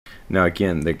Now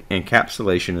again, the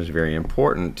encapsulation is very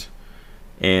important,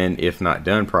 and if not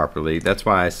done properly, that's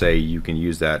why I say you can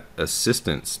use that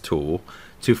assistance tool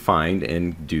to find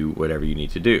and do whatever you need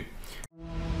to do.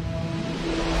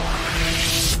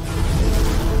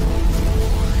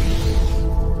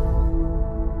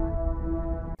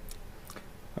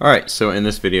 Alright, so in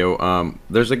this video,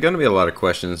 there's going to be a lot of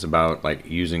questions about like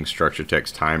using structured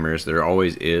text timers. There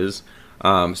always is,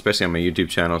 especially on my YouTube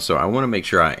channel, so I want to make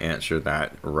sure I answer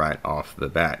that right off the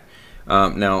bat.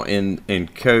 Now in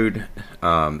CodeSys,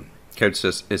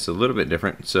 it's a little bit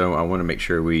different, so I want to make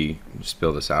sure we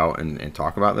spill this out and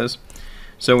talk about this.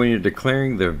 So when you're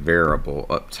declaring the variable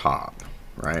up top,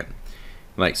 right,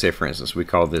 like say for instance we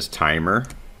call this timer,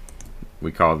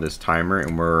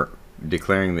 and we're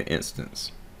declaring the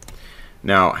instance.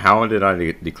 Now how did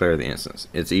I declare the instance?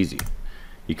 It's easy.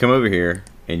 You come over here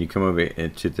and you come over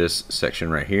into this section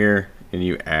right here and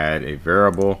you add a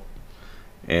variable,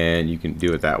 and you can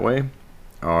do it that way,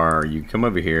 or you come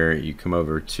over here, you come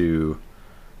over to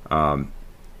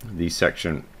the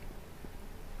section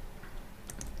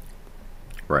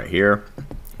right here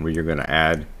where you're going to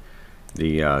add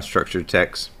the structured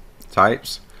text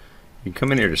types. You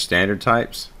come in here to standard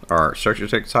types or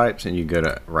structured text types, and you go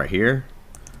to right here,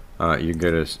 you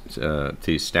go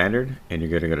to standard, and you're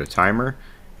going to go to timer,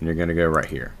 and you're going to go right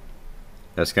here.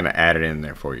 That's going to add it in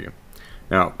there for you.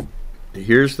 Now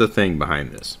here's the thing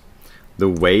behind this. The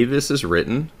way this is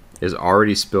written is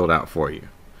already spelled out for you.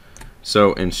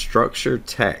 So in structured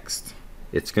text,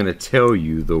 it's going to tell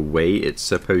you the way it's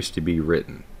supposed to be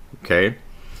written. Okay.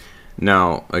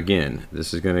 Now again,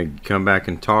 this is going to come back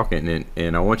and talk, and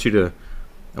I want you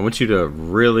to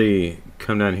really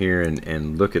come down here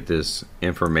and look at this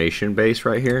information base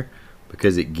right here,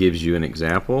 because it gives you an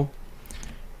example,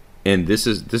 and this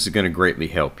is going to greatly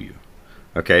help you.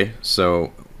 Okay,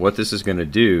 so what this is going to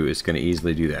do is going to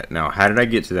easily do that. Now how did I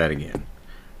get to that again?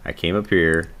 I came up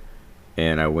here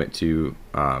and I went to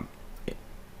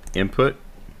input,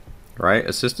 right,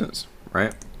 assistance,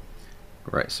 right,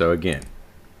 so again,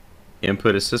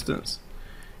 input assistance,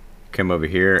 come over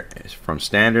here from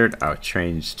standard, I'll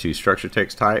change to structured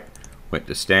text type, went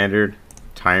to standard,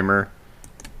 timer,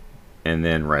 and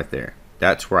then right there,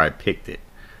 that's where I picked it.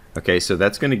 Okay, so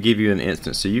that's going to give you an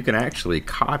instance, so you can actually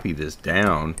copy this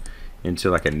down into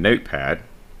like a notepad,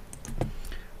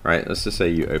 right? Let's just say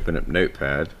you open up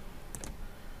Notepad,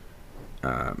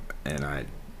 and I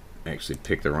actually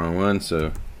picked the wrong one,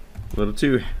 so a little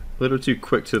too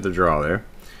quick to the draw there,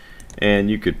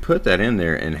 and you could put that in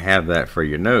there and have that for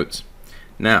your notes.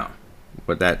 Now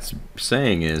what that's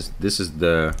saying is this is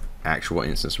the actual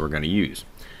instance we're going to use.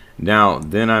 Now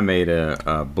then I made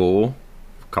a bool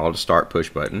called a start push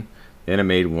button, then I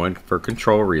made one for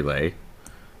control relay,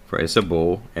 it's a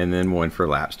bool, and then one for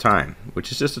lapse time,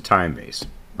 which is just a time base,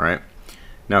 right?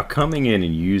 Now coming in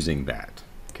and using that,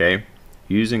 okay,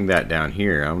 using that down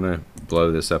here, I'm going to blow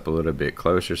this up a little bit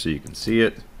closer so you can see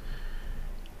it.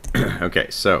 Okay,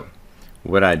 so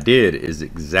what I did is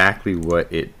exactly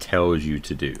what it tells you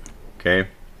to do. Okay,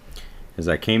 as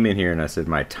I came in here and I said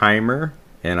my timer,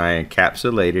 and I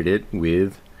encapsulated it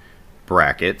with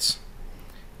brackets,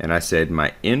 and I said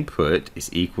my input is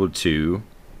equal to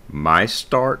my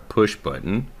start push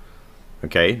button.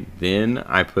 Okay, then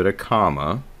I put a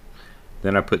comma,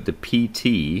 then I put the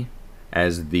PT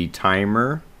as the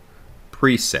timer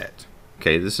preset.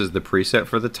 Okay, this is the preset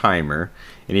for the timer,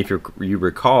 and if you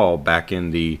recall back in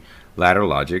the ladder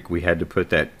logic, we had to put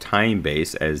that time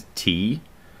base as T,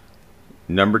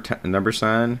 number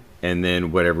sign, and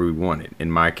then whatever we wanted. In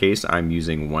my case, I'm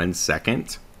using 1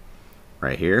 second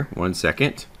right here, 1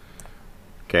 second.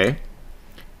 Okay,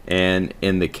 and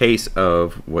in the case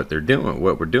of what we're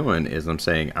doing is I'm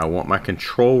saying I want my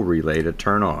control relay to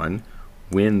turn on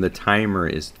when the timer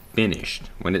is finished,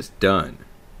 when it's done.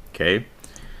 Okay,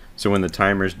 so when the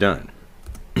timer is done,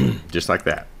 just like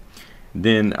that,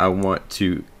 then I want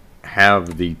to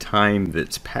have the time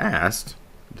that's passed,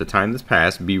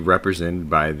 be represented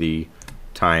by the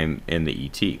time in the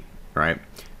ET, right?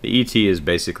 The ET is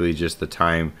basically just the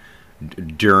time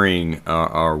during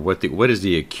or what is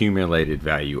the accumulated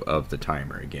value of the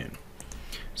timer again.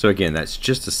 So again, that's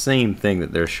just the same thing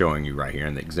that they're showing you right here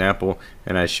in the example,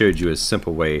 and I showed you a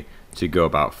simple way to go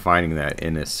about finding that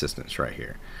in assistance right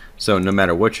here. So no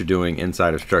matter what you're doing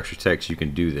inside of structured text, you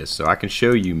can do this. So I can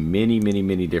show you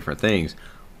many different things,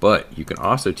 but you can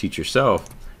also teach yourself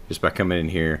just by coming in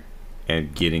here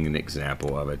and getting an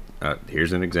example of it.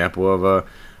 Here's an example of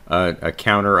a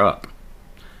counter up,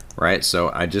 right? So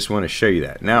I just want to show you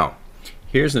that. Now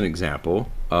here's an example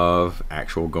of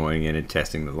actual going in and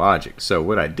testing the logic. So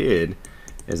what I did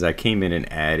is I came in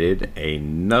and added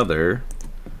another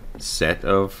set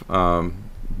of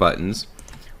buttons,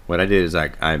 what I did is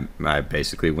I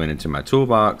basically went into my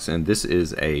toolbox, and this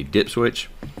is a dip switch,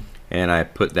 and I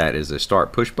put that as a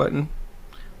start push button,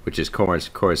 which is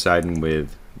coinciding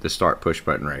with the start push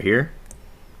button right here.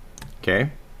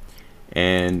 Okay,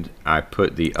 and I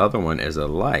put the other one as a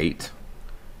light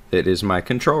that is my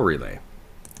control relay,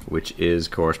 which is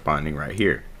corresponding right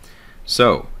here.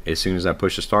 So as soon as I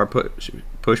push the start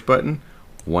push button,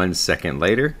 1 second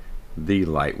later the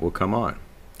light will come on.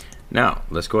 Now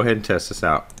let's go ahead and test this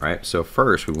out. Right, so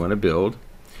first we want to build,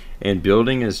 and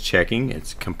building is checking,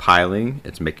 it's compiling,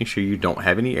 it's making sure you don't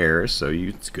have any errors, so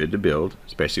it's good to build,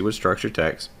 especially with structured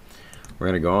text. We're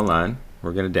going to go online,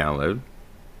 we're going to download,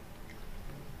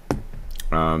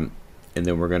 and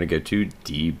then we're going to go to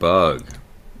debug.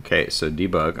 Okay, so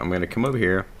debug, I'm going to come over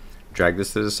here, drag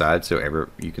this to the side so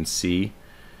you can see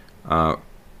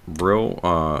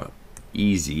real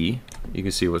easy, you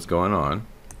can see what's going on.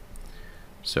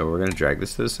 So we're going to drag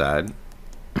this to the side,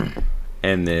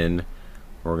 and then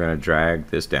we're going to drag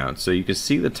this down so you can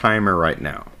see the timer right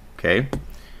now. Okay,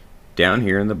 down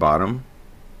here in the bottom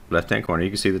left hand corner you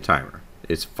can see the timer.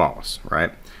 It's false,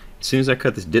 right? As soon as I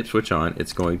cut this dip switch on,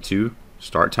 it's going to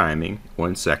start timing.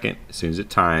 1 second. As soon as it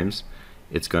times,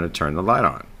 it's going to turn the light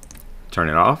on. Turn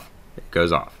it off, it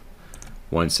goes off.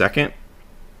 1 second,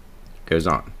 goes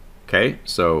on. Okay,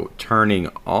 so turning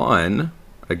on,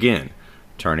 again,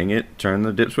 turn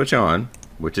the dip switch on,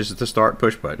 which is the start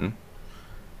push button.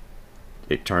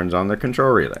 It turns on the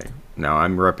control relay. Now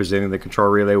I'm representing the control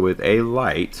relay with a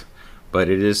light, but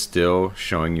it is still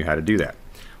showing you how to do that.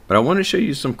 But I want to show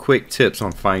you some quick tips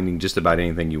on finding just about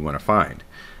anything you want to find.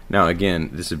 Now again,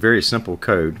 this is very simple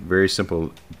code, very simple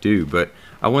to do, but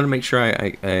I want to make sure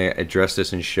I address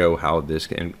this and show how this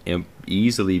can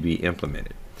easily be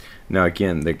implemented. Now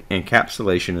again, the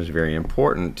encapsulation is very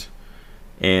important,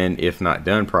 and if not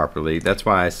done properly, that's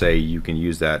why I say you can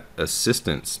use that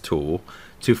assistance tool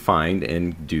to find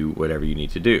and do whatever you need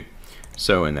to do.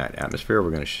 So in that atmosphere,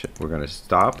 we're going to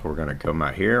stop, we're going to come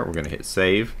out here, we're going to hit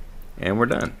save, and we're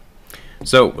done.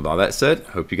 So with all that said,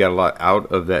 hope you got a lot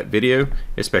out of that video,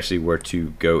 especially where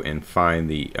to go and find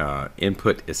the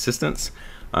input assistance,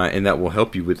 and that will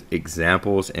help you with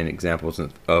examples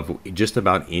of just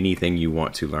about anything you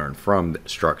want to learn from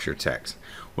structured text.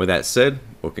 With that said,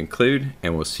 we'll conclude,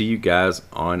 and we'll see you guys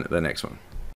on the next one.